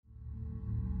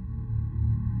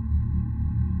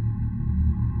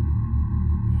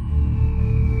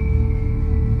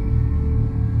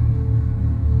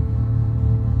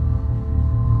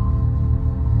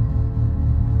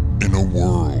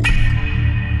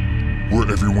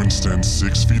Everyone stands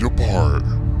 6 feet apart.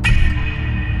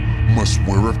 Must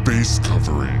wear a face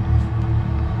covering.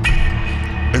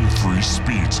 And free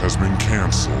speech has been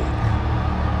canceled.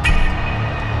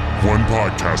 One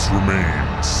podcast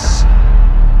remains.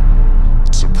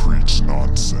 To preach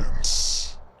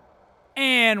nonsense.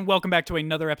 And welcome back to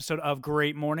another episode of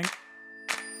Great Morning.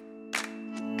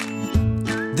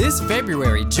 This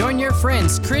February, join your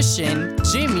friends Christian,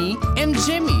 Jimmy, and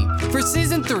Jimmy for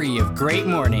Season 3 of Great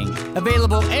Morning.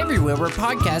 Available everywhere where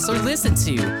podcasts are listened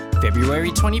to. February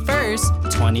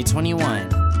 21st,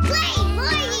 2021.